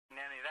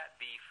that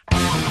beef.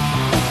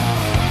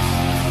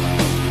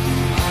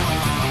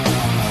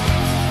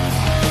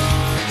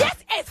 This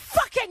is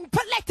fucking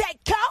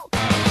political!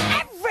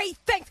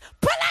 Everything's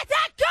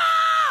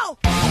political!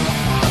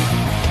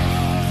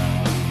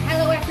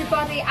 Hello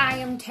everybody, I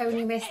am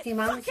Tony Misty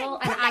Mansell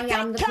and I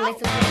am the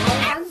political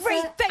dancer,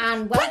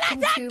 and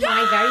welcome to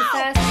my very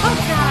first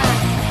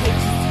podcast, which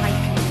is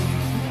titled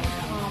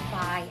Can't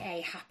Buy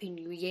a Happy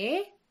New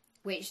Year,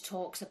 which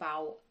talks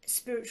about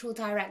spiritual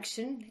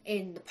direction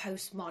in the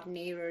postmodern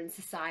era in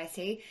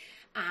society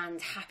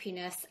and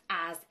happiness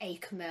as a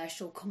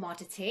commercial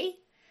commodity.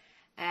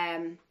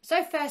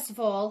 So first of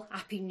all,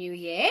 Happy New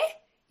Year.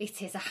 It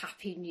is a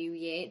Happy New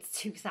Year. It's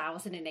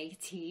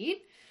 2018.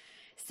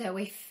 So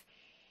if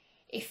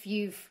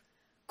you've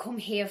come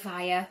here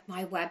via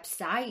my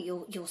website,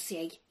 you'll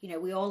see,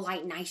 we all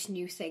like nice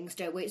new things,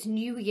 don't we? It's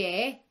New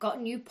Year, got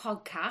a new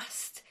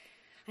podcast.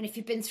 And if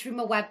you've been through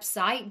my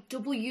website,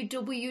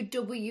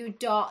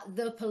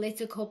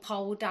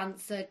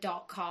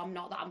 www.thepoliticalpoledancer.com,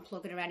 not that I'm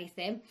plugging or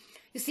anything,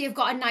 you'll see I've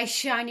got a nice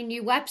shiny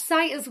new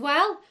website as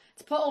well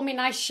to put all my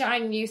nice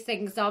shiny new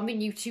things on, my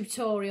new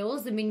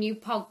tutorials and my new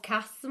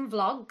podcasts and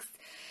vlogs.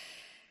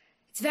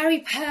 It's very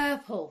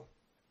purple.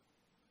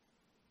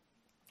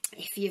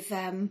 If you've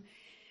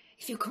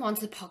come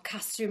onto the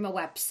podcast through my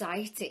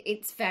website,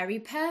 it's very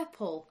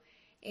purple.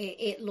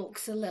 It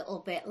looks a little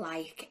bit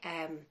like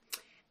a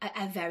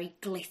very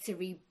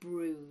glittery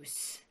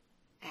bruise.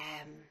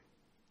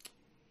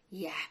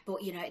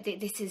 But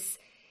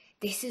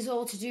this is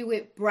all to do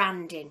with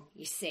branding,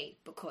 you see,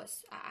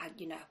 because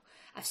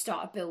I've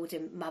started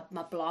building my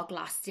blog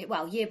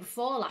year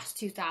before last,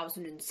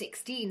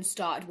 2016,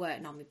 started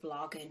working on my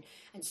blog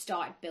and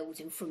started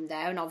building from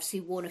there, and obviously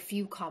won a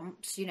few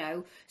comps,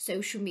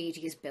 social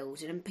media's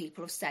building, and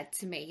people have said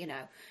to me,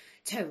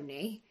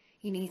 Tony,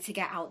 you need to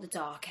get out the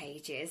dark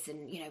ages,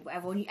 and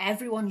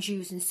everyone's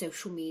using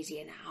social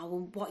media now,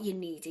 and what you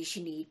need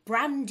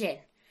branding.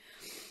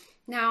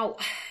 Now,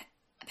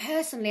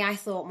 personally, I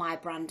thought my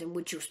branding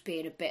would just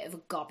be in a bit of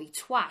a gobby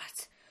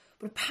twat,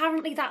 but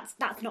apparently that's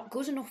not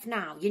good enough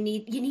now. You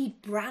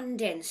need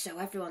branding, so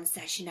everyone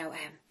says you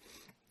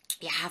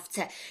have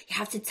to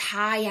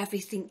tie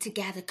everything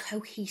together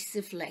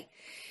cohesively,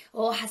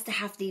 or has to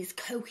have these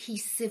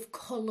cohesive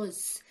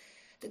colours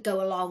that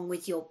go along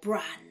with your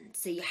brand.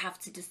 So you have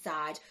to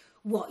decide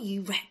what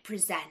you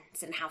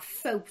represent and have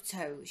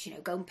photos,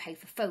 go and pay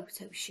for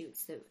photo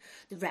shoots that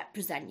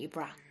represent your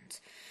brand.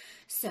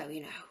 So,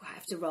 I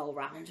have to roll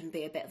around and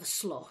be a bit of a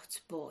slut,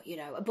 but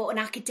an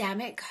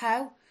academic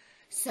hoe.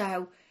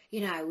 So,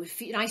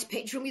 with a nice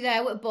picture of me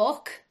there with a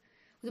book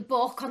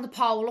on the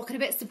pole, looking a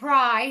bit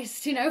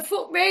surprised,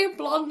 fuck me,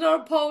 blonde on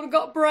a pole and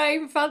got a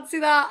brain, fancy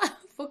that.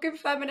 Fucking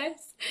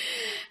feminist,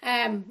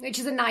 which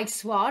is a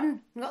nice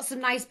one. I've got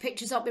some nice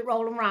pictures of me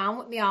rolling around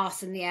with my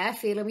arse in the air,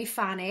 feeling me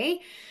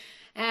fanny.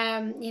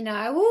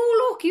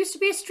 Oh look, used to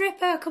be a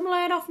stripper. Come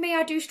learn off me.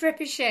 I do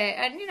stripper shit,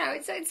 and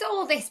it's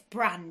all this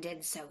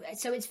branding. So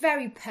it's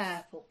very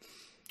purple,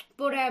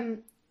 but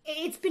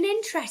it's been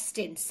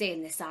interesting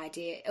seeing this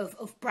idea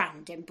of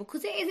branding,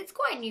 because it's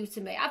quite new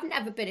to me. I've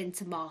never been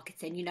into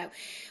marketing,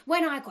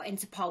 When I got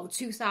into pole,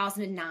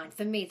 2009,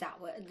 for me that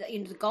was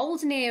the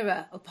golden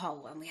era of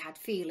pole, and we had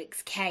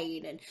Felix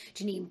Kane and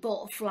Janine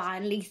Butterfly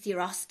and Lethea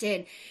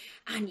Austin,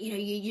 and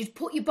you'd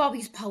put your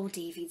Bobby's Pole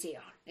DVD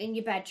on in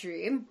your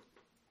bedroom,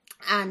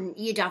 and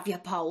you'd have your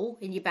pole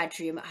in your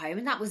bedroom at home,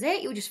 and that was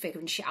it. You were just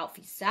figuring shit out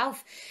for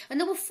yourself. And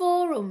there were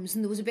forums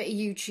and there was a bit of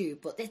YouTube,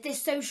 but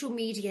this social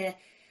media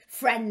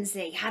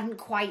frenzy hadn't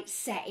quite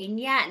set in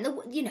yet. And there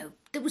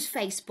was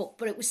Facebook,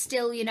 but it was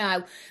still,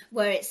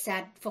 where it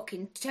said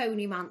fucking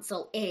Tony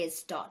Mansell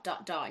is ...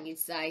 and you'd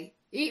say,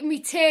 eating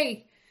me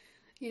tea,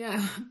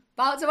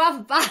 about to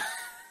have a bath.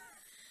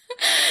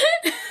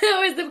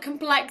 That was the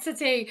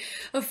complexity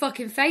of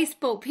fucking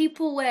Facebook.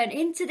 People weren't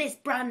into this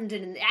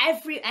branding, and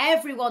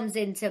everyone's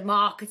into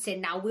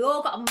marketing now. We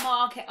all got to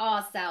market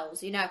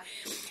ourselves,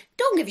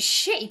 Don't give a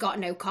shit you got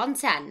no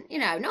content,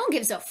 No one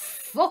gives a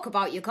fuck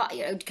about your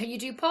content. Can you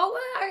do pole?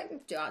 I can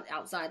do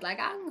outside leg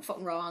hang,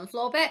 fucking roll on the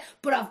floor a bit,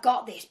 but I've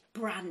got this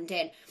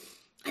branding.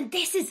 And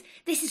this is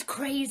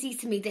crazy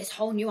to me, this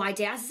whole new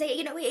idea. As I say,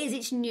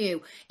 it's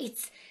new.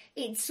 It's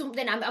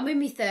something, I'm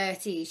in my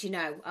 30s,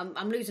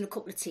 I'm losing a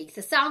couple of teeth.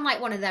 I sound like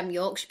one of them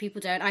Yorkshire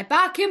people, don't I?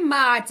 Back in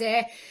my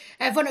day,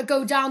 everyone would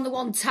go down the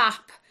one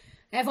tap.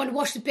 Everyone would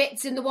wash the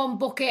bits in the one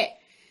bucket.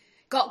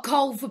 Got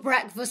cold for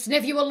breakfast, and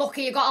if you were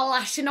lucky, you got a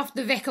lashing off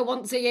the vicar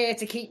once a year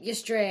to keep you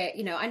straight.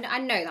 I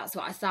know that's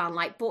what I sound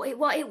like, but it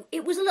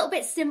was a little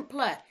bit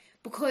simpler,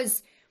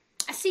 because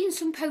I've seen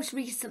some posts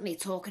recently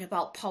talking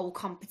about pole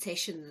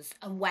competitions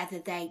and whether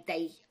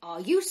they are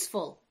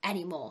useful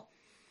anymore.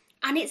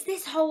 And it's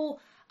this whole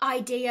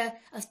idea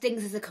of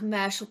things as a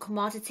commercial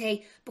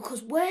commodity,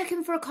 because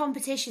working for a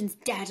competition's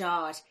dead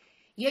hard.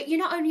 You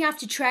not only have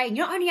to train,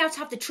 you not only have to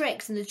have the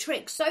tricks, and the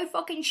tricks so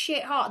fucking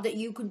shit hard that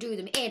you can do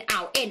them in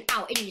your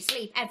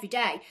sleep every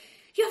day.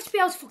 You have to be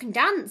able to fucking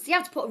dance. You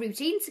have to put a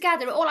routine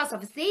together. It all has to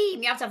have a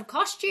theme. You have to have a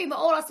costume. It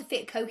all has to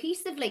fit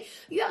cohesively.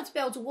 You have to be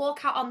able to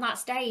walk out on that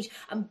stage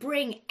and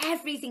bring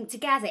everything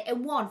together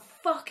in one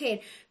fucking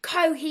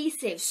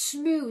cohesive,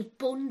 smooth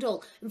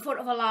bundle in front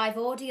of a live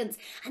audience.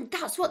 And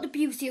that's what the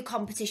beauty of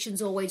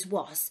competitions always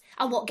was,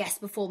 and what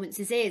guest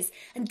performances is.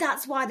 And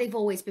that's why they've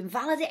always been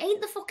valid. It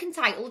ain't the fucking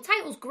title. The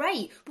title's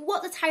great, but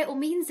what the title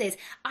means is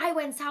I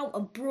went out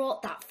and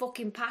brought that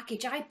fucking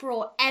package. I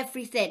brought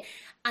everything.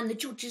 And the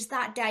judges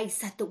that day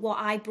said that what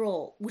I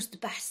brought was the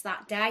best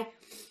that day.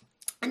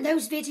 And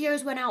those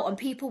videos went out and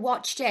people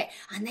watched it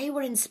and they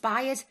were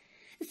inspired.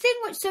 The thing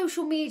with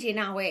social media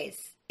now is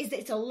that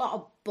it's a lot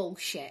of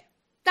bullshit.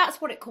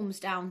 That's what it comes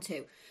down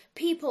to.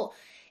 People,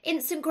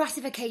 instant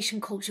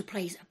gratification culture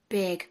plays a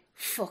big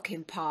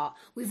fucking part.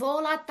 We've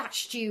all had that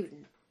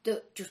student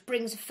that just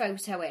brings a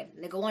photo in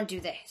and they go on, do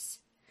this.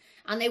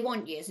 And they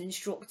want you as an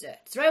instructor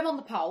to throw them on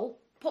the pole,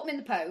 put them in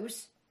the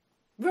pose,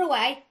 run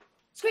away,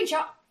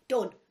 screenshot,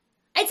 done.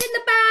 It's in the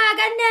bag,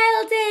 I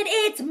nailed it,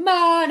 it's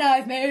mine,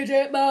 I've made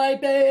it my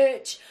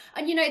bitch.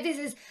 And this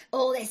is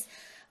all this,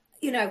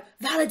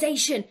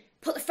 validation.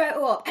 Put the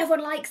photo up,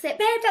 everyone likes it.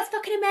 Babe, that's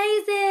fucking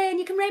amazing.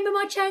 You can Rainbow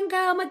Marchenko,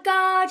 oh my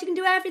God, you can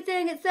do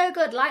everything, it's so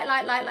good. Like,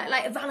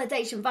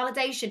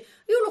 validation.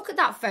 You look at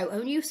that photo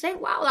and you say,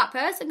 wow, that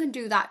person can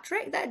do that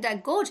trick, they're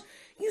good.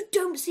 You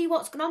don't see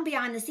what's going on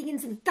behind the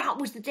scenes, and that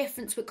was the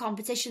difference with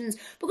competitions,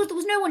 because there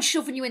was no one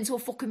shoving you into a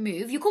fucking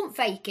move. You couldn't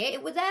fake it,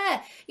 it was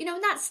there.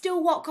 And that's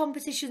still what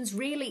competitions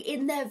really,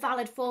 in their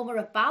valid form, are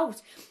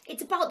about.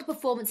 It's about the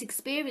performance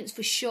experience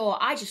for sure.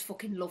 I just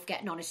fucking love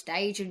getting on a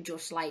stage and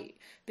just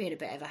being a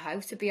bit of a hoe,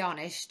 to be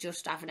honest,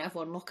 just having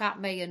everyone look at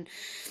me and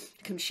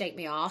can shake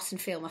my arse and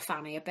feel my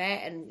fanny a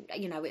bit, and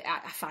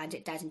I find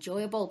it dead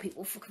enjoyable.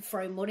 People fucking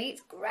throw money,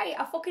 it's great,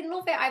 I fucking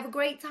love it, I have a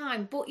great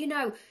time. But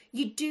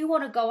you do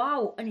want to go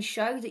out and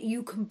show that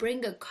you can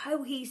bring a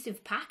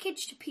cohesive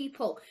package to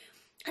people,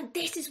 and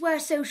this is where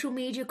social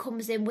media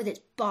comes in with its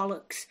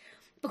bollocks,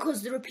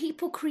 because there are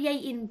people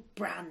creating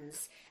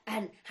brands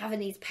and having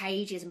these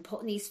pages and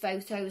putting these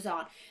photos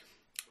on.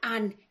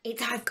 And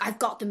it's, I've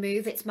got the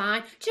move, it's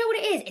mine. Do you know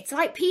what it is? It's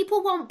like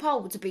people want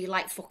pole to be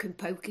like fucking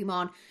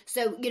Pokemon.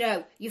 So,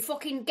 you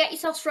fucking get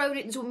yourself thrown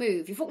into a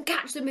move. You fucking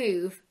catch the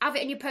move, have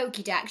it in your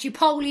Pokédex, your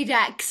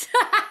Polydex.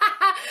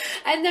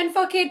 And then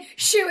fucking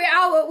shoot it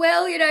out at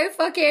will,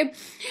 fucking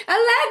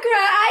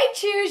Allegra, I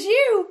choose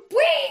you.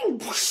 Bing!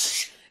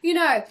 Whoosh.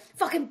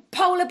 Fucking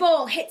polar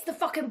ball hits the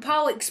fucking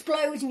pole,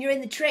 explodes, and you're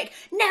in the trick.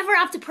 Never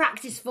have to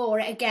practice for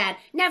it again.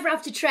 Never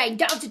have to train.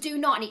 Don't have to do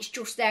nothing. It's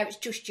just there. It's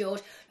just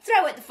yours.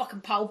 Throw it at the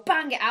fucking pole.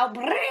 Bang it out.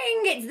 Bring.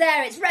 It's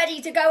there. It's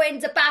ready to go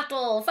into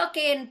battle.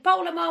 Fucking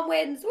Polar Mom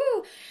wins.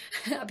 Woo.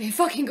 That'd be a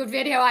fucking good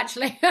video,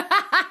 actually.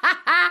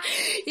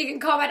 You can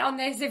comment on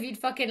this if you'd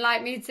fucking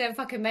like me to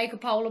fucking make a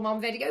Polar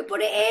Mom video. But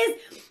it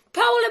is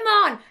Polar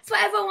Mom. It's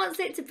what everyone wants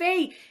it to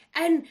be.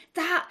 And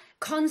that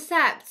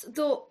concept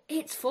that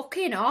it's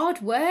fucking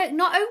hard work.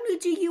 Not only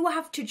do you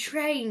have to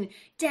train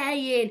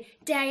day in,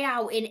 day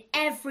out in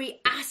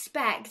every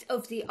aspect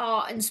of the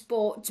art and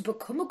sport to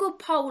become a good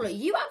polar,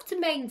 you have to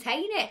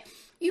maintain it.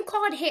 You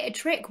can't hit a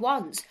trick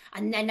once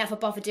and then never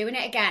bother doing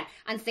it again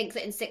and think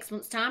that in 6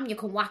 months' time you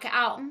can whack it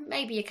out.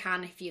 Maybe you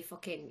can if you're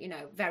fucking,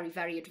 very,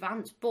 very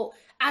advanced. But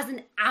as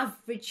an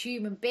average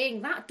human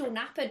being, that don't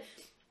happen.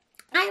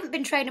 I haven't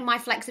been training my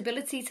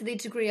flexibility to the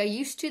degree I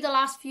used to the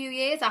last few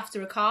years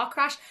after a car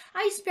crash.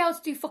 I used to be able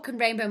to do fucking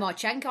Rainbow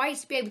Marchenko. I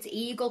used to be able to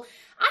eagle.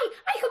 I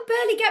can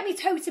barely get me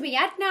toe to my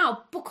head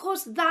now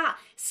because that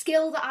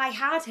skill that I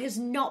had has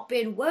not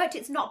been worked.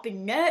 It's not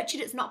been nurtured.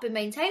 It's not been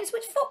maintained. So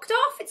it's fucked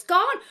off. It's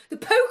gone. The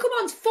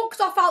Pokemon's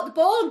fucked off out the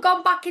ball and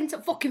gone back into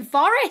fucking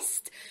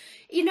forest.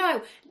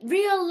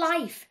 Real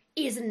life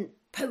isn't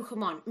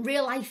Pokemon.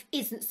 Real life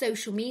isn't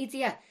social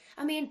media.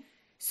 I mean,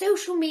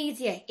 social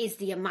media is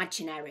the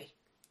imaginary.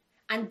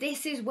 And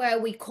this is where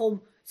we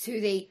come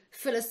to the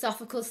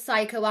philosophical,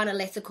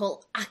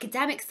 psychoanalytical,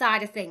 academic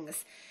side of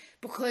things.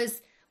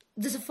 Because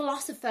there's a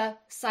philosopher,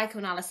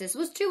 psychoanalysis.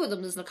 There's two of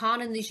them. There's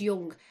Lacan and there's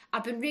Jung.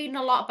 I've been reading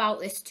a lot about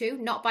this too,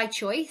 not by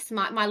choice.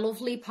 My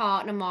lovely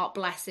partner, Mark,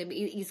 bless him,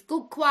 he's a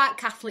good, quiet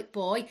Catholic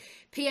boy,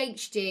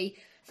 PhD,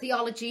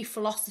 theology,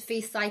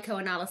 philosophy,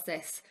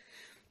 psychoanalysis.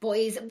 But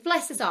he's,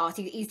 bless his heart,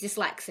 he's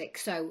dyslexic.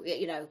 So,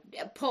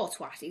 poor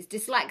twat, he's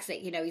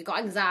dyslexic, he's got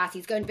anxiety,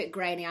 he's going a bit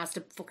grey and he has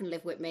to fucking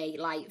live with me.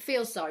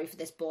 Feel sorry for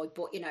this boy,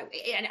 but,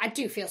 I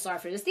do feel sorry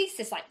for him. His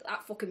thesis is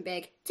that fucking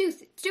big,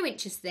 2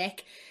 inches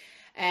thick,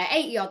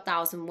 80-odd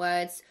thousand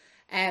words.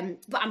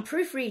 But I'm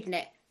proofreading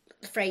it,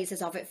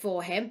 phrases of it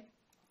for him.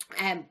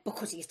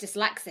 Because he's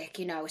dyslexic,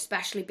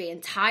 especially being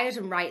tired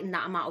and writing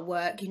that amount of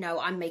work,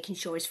 I'm making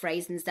sure his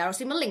phrasing's there.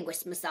 I'm a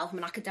linguist myself, I'm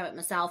an academic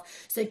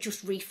myself, so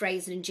just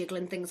rephrasing and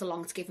jiggling things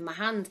along to give him a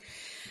hand.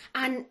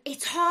 And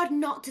it's hard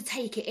not to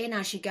take it in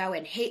as you're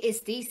going. His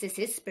thesis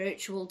is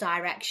spiritual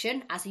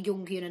direction as a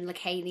Jungian and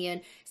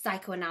Lacanian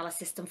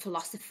psychoanalyst and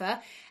philosopher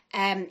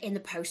in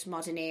the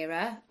postmodern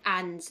era,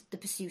 and the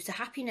pursuit of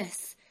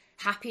happiness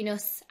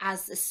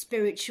as a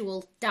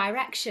spiritual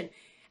direction.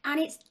 And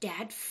it's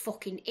dead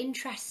fucking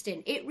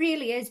interesting. It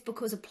really is,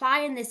 because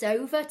applying this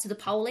over to the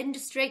pole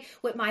industry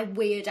with my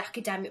weird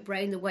academic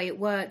brain, the way it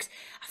works,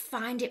 I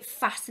find it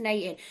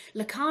fascinating.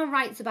 Lacan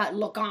writes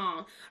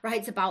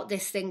about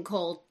this thing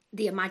called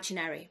the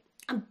imaginary.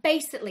 And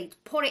basically, to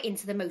put it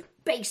into the most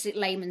basic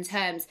layman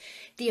terms,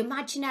 the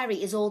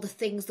imaginary is all the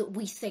things that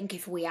we think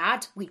if we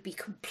had, we'd be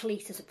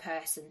complete as a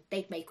person.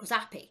 They'd make us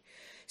happy.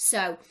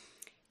 So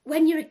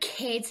when you're a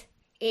kid,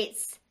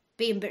 it's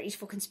being Britney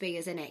fucking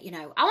Spears, isn't it? You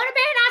know, I want to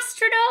be an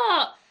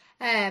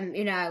astronaut.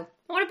 You know,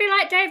 I want to be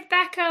like David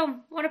Beckham.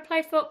 I want to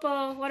play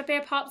football. I want to be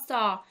a pop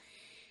star.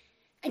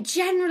 And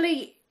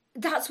generally,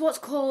 that's what's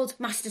called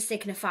master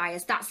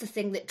signifiers. That's the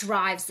thing that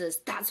drives us.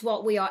 That's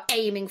what we are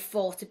aiming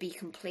for to be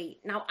complete.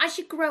 Now, as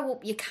you grow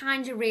up, you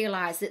kind of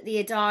realise that the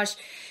adage,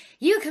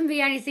 you can be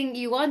anything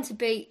you want to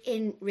be,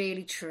 isn't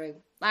really true.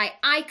 Like,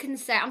 I can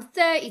say, I'm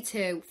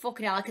 32,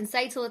 fucking hell, I can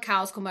say till the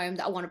cows come home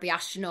that I want to be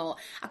astronaut.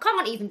 I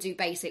can't even do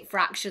basic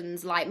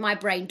fractions, like, my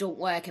brain don't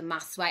work in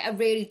maths, right? I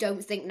really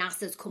don't think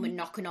NASA's coming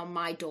knocking on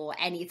my door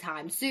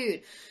anytime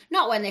soon.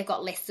 Not when they've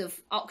got lists of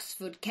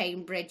Oxford,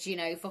 Cambridge, you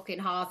know, fucking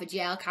Harvard,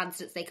 Yale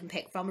candidates they can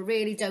pick from. I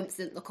really don't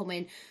think they're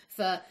coming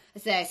for a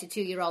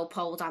 32-year-old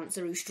pole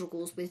dancer who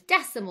struggles with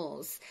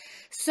decimals.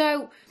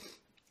 So,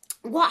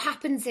 what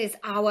happens is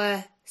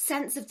our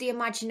sense of the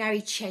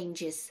imaginary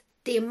changes.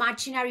 The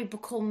imaginary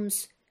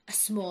becomes a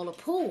smaller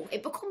pool.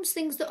 It becomes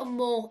things that are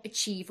more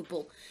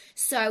achievable.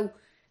 So,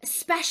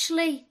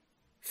 especially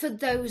for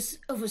those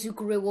of us who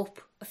grew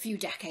up a few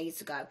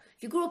decades ago.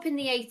 If you grew up in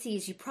the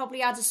 80s, you probably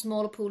had a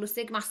smaller pool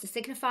of master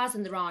signifiers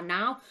than there are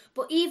now.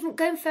 But even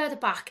going further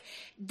back,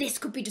 this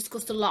could be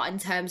discussed a lot in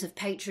terms of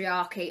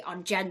patriarchy,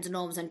 on gender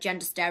norms and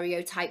gender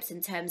stereotypes,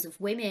 in terms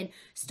of women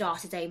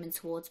started aiming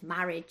towards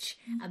marriage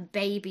and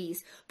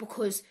babies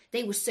because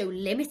they were so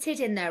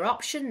limited in their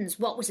options,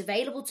 what was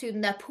available to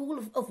them. Their pool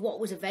of what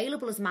was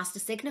available as master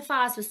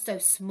signifiers was so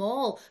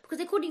small because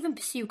they couldn't even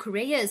pursue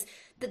careers,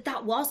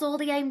 that was all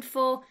they aimed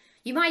for.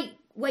 You might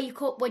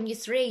wake up when you're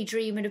 3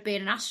 dreaming of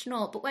being an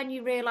astronaut, but when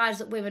you realise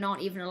that women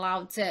aren't even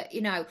allowed to,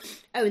 you know,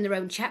 own their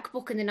own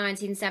chequebook in the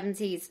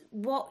 1970s,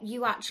 what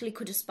you actually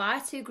could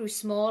aspire to grew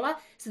smaller.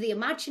 So the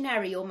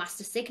imaginary or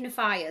master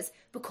signifiers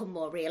become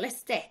more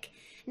realistic.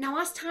 Now,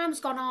 as time's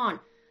gone on,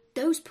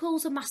 those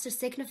pools of master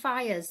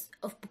signifiers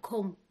have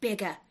become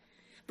bigger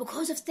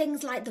because of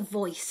things like The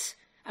Voice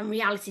and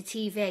reality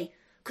TV.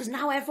 Because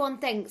now everyone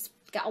thinks,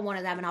 get on one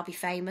of them and I'll be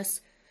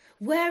famous.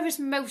 Whereas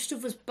most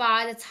of us,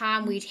 by the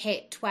time we'd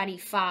hit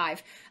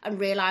 25 and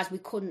realised we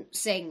couldn't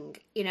sing,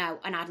 you know,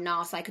 and had an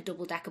arse like a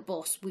double-decker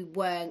bus, we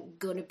weren't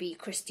going to be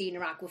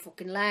Christina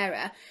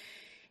Aguilera.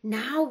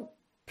 Now,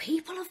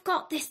 people have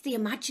got the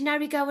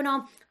imaginary going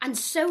on. And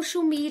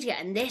social media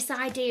and this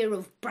idea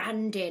of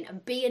branding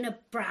and being a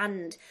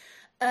brand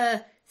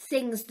are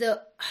things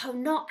that have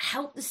not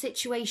helped the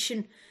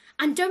situation.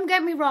 And don't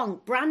get me wrong,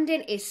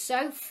 branding is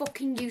so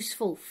fucking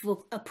useful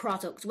for a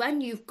product.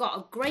 When you've got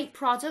a great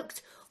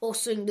product or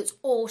something that's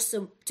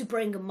awesome to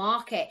bring a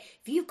market,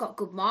 if you've got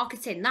good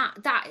marketing,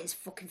 that is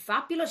fucking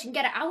fabulous. You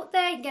can get it out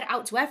there, you can get it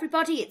out to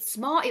everybody, it's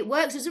smart, it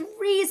works. There's a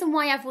reason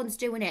why everyone's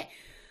doing it.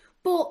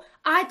 But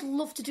I'd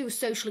love to do a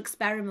social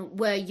experiment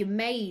where you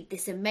made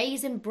this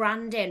amazing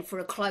branding for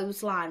a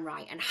clothesline,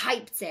 right, and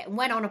hyped it and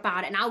went on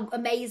about it and how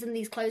amazing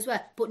these clothes were,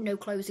 but no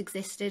clothes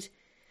existed.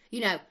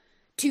 You know,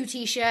 2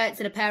 t-shirts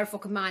and a pair of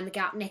fucking Mind the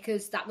Gap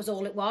knickers, that was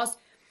all it was.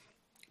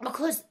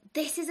 Because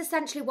this is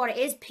essentially what it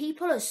is.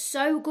 People are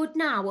so good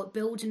now at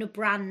building a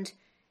brand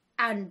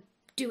and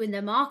doing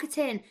their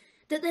marketing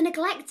that they're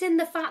neglecting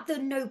the fact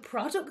that no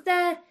product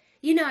there.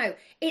 You know,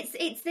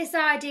 it's this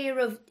idea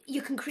of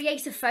you can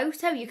create a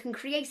photo, you can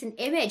create an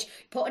image,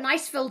 put a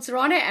nice filter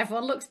on it,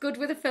 everyone looks good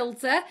with a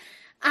filter,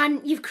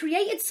 and you've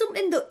created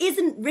something that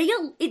isn't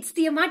real. It's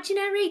the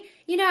imaginary.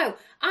 You know,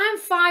 I'm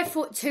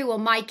 5'2"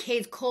 and my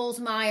kid calls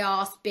my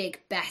arse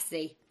Big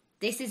Bessie.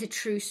 This is a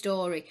true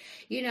story.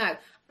 You know,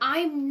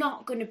 I'm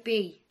not going to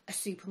be a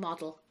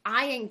supermodel.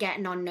 I ain't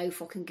getting on no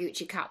fucking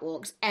Gucci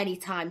catwalks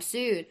anytime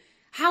soon.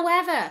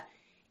 However,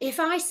 if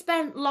I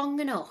spent long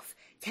enough,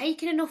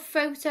 taking enough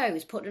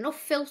photos, putting enough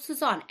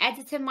filters on,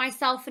 editing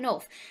myself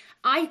enough,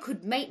 I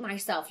could make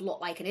myself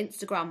look like an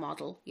Instagram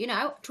model, you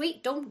know,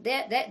 tweet, don't,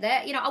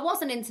 there. You know, I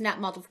was an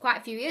internet model for quite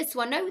a few years,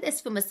 so I know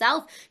this for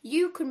myself.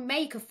 You can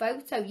make a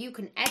photo, you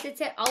can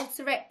edit it,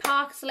 alter it,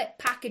 parcel it,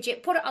 package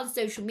it, put it on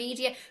social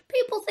media.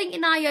 People think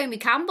you're Naomi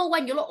Campbell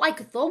when you look like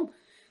a thumb.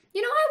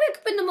 You know, I wake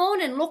up in the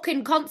morning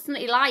looking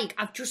constantly like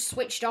I've just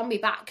switched on my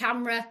back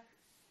camera.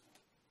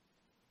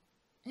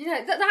 You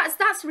know,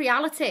 that's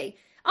reality.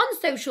 On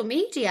social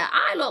media,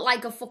 I look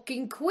like a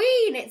fucking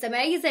queen. It's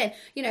amazing.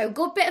 You know,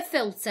 good bit of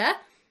filter,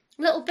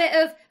 little bit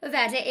of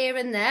edit here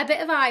and there,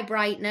 bit of eye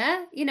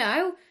brightener, you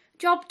know,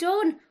 job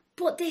done.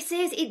 But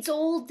it's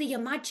all the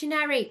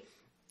imaginary.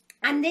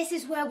 And this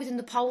is where within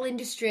the pole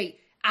industry,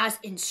 as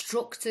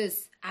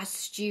instructors, as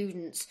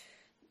students,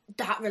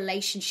 that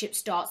relationship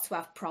starts to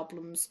have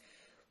problems.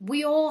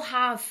 We all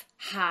have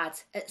had,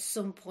 at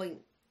some point,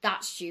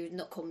 that student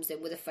that comes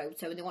in with a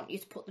photo and they want you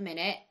to put them in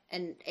it.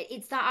 And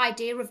it's that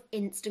idea of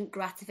instant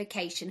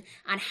gratification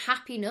and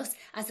happiness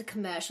as a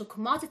commercial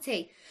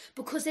commodity.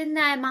 Because in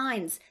their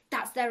minds,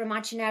 that's their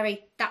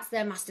imaginary, that's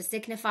their master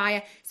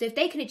signifier. So if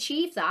they can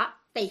achieve that,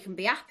 they can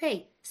be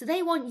happy. So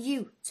they want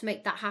you to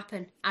make that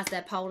happen as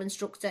their pole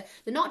instructor.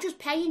 They're not just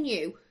paying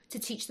you to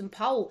teach them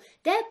pole.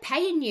 They're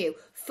paying you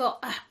for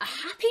a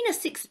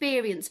happiness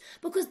experience,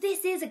 because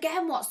this is,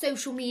 again, what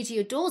social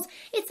media does.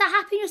 It's a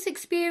happiness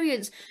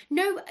experience.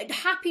 No,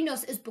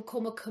 happiness has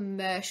become a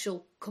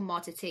commercial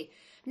commodity.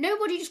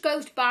 Nobody just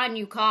goes to buy a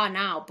new car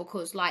now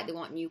because, like, they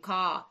want a new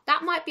car.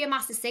 That might be a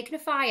massive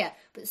signifier,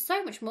 but there's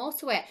so much more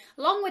to it.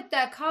 Along with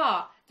their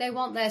car, they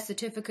want their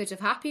certificate of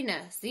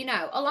happiness, you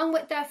know, along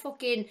with their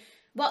fucking...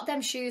 What,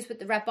 them shoes with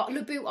the red bottom,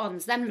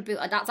 Louboutins, them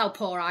Louboutins, that's how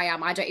poor I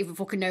am, I don't even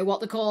fucking know what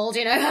they're called,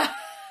 you know.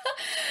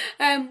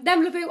 Them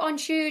Louboutin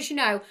shoes, you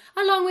know,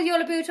 along with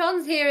your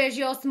Louboutins, here is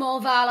your small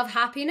vial of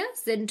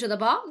happiness into the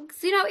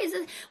box. You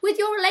know, with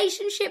your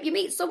relationship, you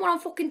meet someone on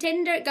fucking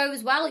Tinder, it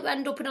goes well, you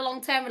end up in a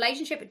long-term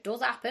relationship, it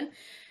does happen.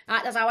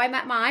 That's how I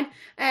met mine.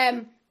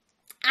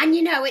 And,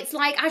 you know, it's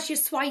like, as you're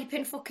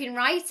swiping fucking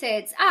right,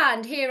 it's,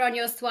 and here on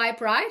your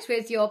swipe right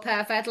with your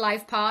perfect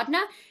life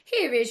partner,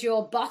 here is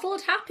your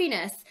bottled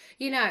happiness,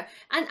 you know.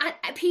 And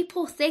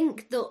people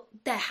think that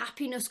their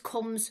happiness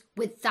comes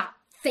with that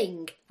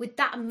thing, with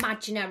that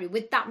imaginary,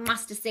 with that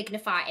master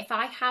signifier. If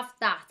I have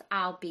that,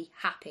 I'll be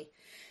happy.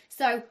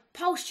 So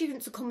pole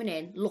students are coming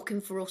in looking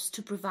for us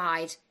to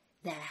provide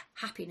their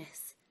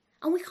happiness.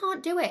 And we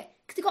can't do it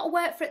because they've got to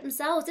work for it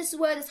themselves. This is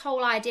where this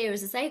whole idea,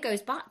 as I say,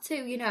 goes back to,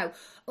 you know,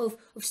 of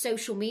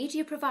social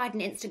media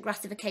providing instant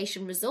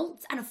gratification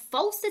results and a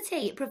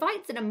falsity. It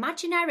provides an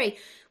imaginary.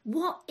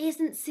 What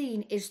isn't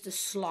seen is the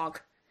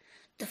slog.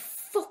 The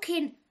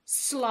fucking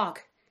slog.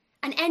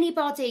 And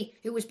anybody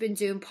who has been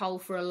doing pole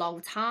for a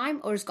long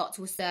time or has got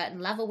to a certain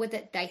level with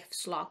it, they have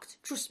slogged.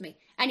 Trust me.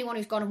 Anyone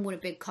who's gone and won a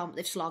big comp,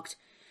 they've slogged.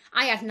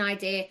 I had an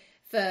idea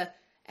for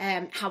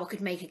how I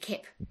could make a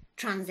kip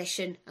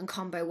transition and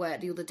combo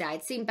work the other day.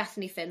 I'd seen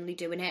Bethany Finley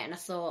doing it and I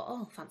thought,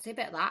 oh, fancy a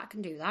bit of that, I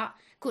can do that.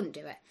 Couldn't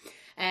do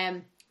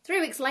it.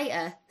 3 weeks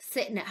later,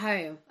 sitting at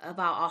home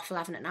about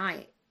 11:30 at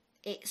night,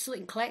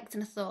 something clicked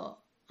and I thought,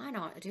 I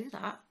know how to do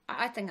that.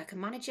 I think I can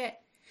manage it.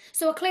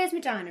 So I clears my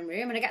dining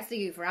room and I gets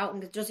the Hoover out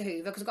and does a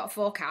Hoover because I've got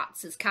 4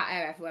 cats. There's cat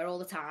hair everywhere all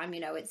the time. You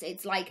know,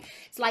 it's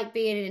like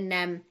being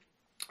in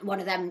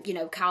one of them, you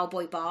know,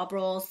 cowboy bar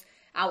brawls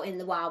out in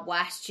the Wild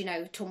West, you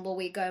know,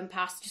 tumbleweed going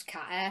past, just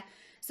cat hair.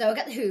 So I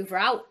get the Hoover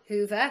out,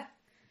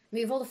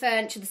 move all the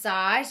furniture to the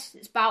side.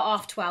 It's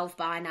about 12:30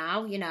 by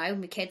now, you know,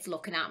 my kid's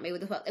looking at me.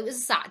 It was a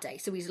Saturday,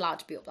 so he's allowed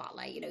to be up that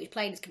late, you know, he's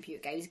playing his computer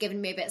game, he's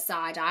giving me a bit of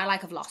side eye,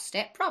 like I've lost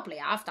it. Probably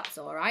have, that's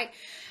all right.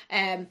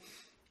 And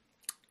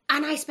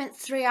I spent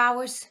 3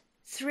 hours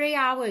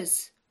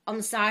on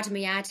the side of my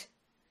head,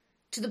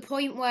 to the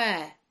point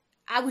where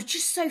I was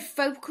just so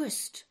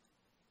focused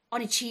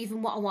on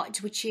achieving what I wanted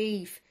to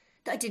achieve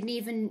that I didn't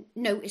even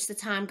notice the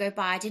time go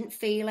by. I didn't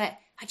feel it.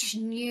 I just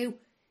knew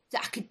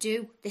that I could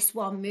do this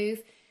one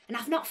move. And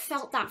I've not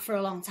felt that for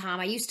a long time.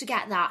 I used to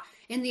get that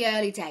in the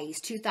early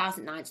days,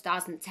 2009,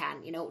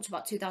 2010, you know, up to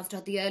about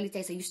 2012, the early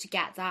days I used to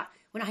get that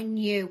when I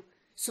knew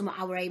something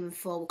I were aiming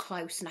for were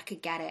close and I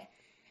could get it.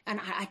 And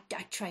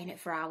I'd train it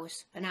for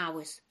hours and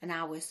hours and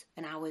hours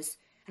and hours.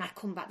 And I'd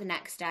come back the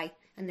next day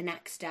and the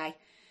next day.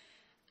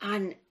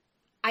 And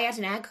I had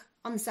an egg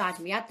on the side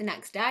of my head the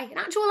next day. An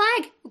actual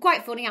egg.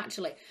 Quite funny,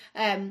 actually.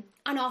 And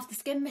off the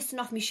skin missing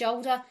off my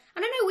shoulder.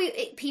 And I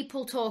know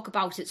people talk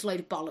about it's a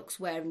load of bollocks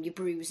wearing your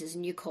bruises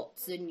and your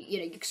cuts and, you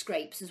know, your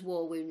scrapes as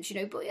war wounds, you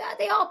know. But yeah,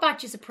 they are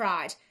badges of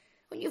pride.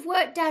 When you've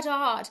worked dead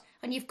hard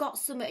and you've got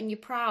something and you're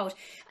proud.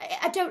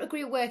 I don't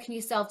agree with working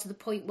yourself to the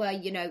point where,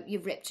 you know,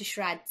 you're ripped to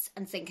shreds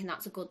and thinking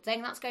that's a good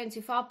thing. That's going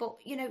too far. But,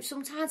 you know,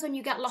 sometimes when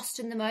you get lost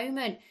in the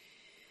moment,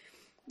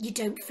 you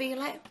don't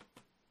feel it.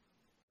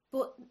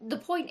 But the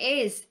point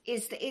is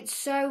that it's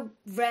so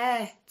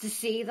rare to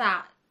see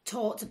that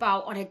talked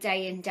about on a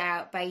day in, day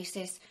out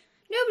basis.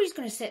 Nobody's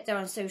going to sit there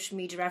on social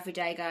media every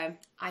day going,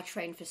 I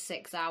trained for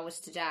 6 hours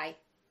today.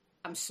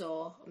 I'm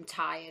sore. I'm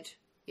tired.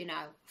 You know,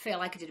 I feel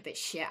like I did a bit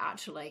shit,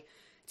 actually.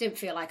 Didn't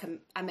feel like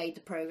I made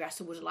the progress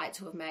I would have liked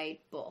to have made,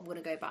 but I'm going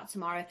to go back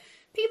tomorrow.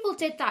 People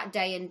did that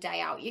day in, day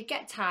out. You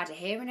get tired of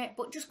hearing it,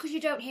 but just because you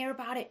don't hear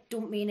about it,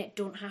 don't mean it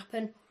don't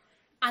happen.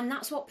 And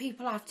that's what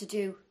people have to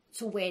do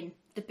to win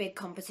the big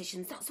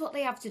competitions. That's what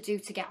they have to do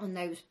to get on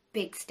those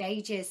big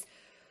stages.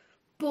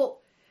 But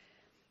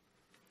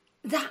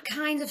that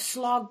kind of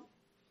slog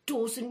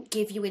doesn't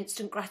give you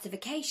instant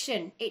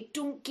gratification. It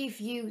don't give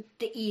you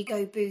the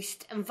ego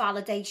boost and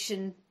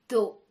validation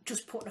that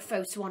just putting a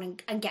photo on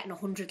and getting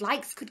 100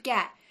 likes could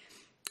get.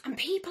 And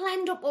people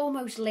end up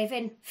almost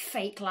living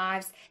fake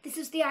lives. This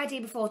was the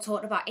idea before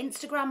talking about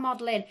Instagram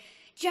modelling.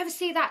 Did you ever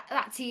see that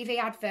TV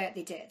advert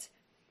they did?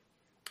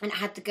 And it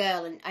had the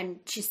girl and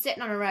she's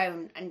sitting on her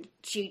own and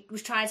she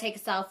was trying to take a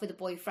selfie with a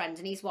boyfriend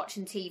and he's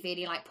watching TV and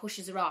he like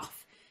pushes her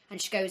off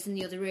and she goes in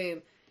the other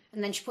room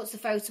and then she puts the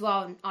photo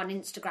on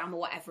Instagram or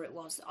whatever it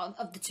was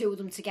of the two of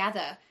them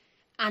together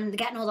and they're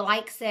getting all the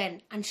likes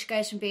in, and she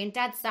goes from being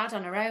dead sad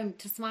on her own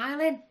to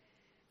smiling.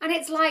 And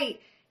it's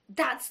like,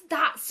 that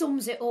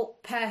sums it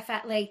up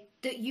perfectly,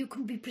 that you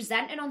can be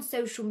presenting on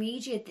social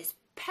media this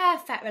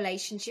perfect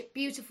relationship,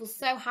 beautiful,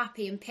 so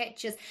happy in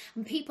pictures,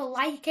 and people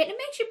like it. It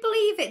makes you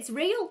believe it's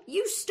real.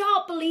 You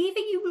start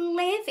believing, you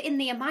live in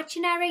the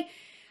imaginary.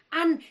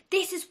 And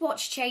this is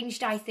what's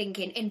changed, I think,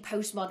 in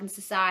postmodern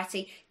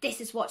society. This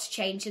is what's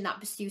changed in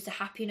that pursuit of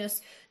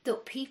happiness,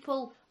 that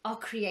people are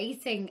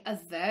creating a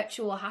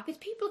virtual happiness.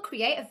 People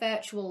create a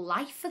virtual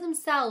life for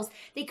themselves.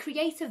 They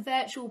create a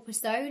virtual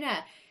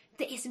persona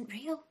that isn't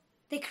real.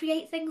 They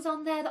create things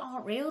on there that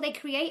aren't real. They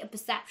create a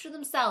perception of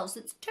themselves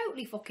that's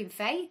totally fucking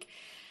fake.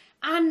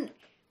 And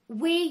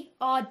we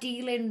are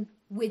dealing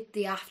with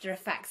the after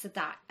effects of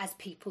that as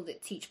people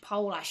that teach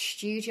pole, as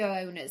studio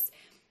owners.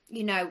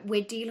 You know,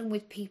 we're dealing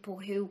with people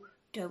who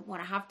don't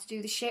want to have to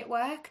do the shit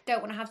work, don't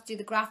want to have to do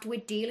the graft.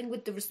 We're dealing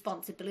with the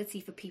responsibility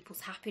for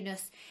people's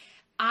happiness.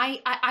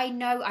 I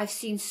know I've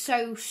seen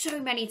so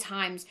many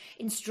times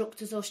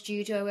instructors or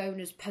studio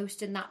owners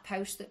posting that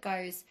post that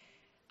goes,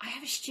 I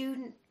have a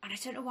student and I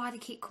don't know why they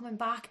keep coming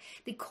back.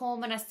 They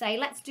come and I say,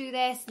 let's do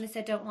this. And they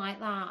say, don't like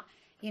that.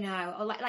 You know, or like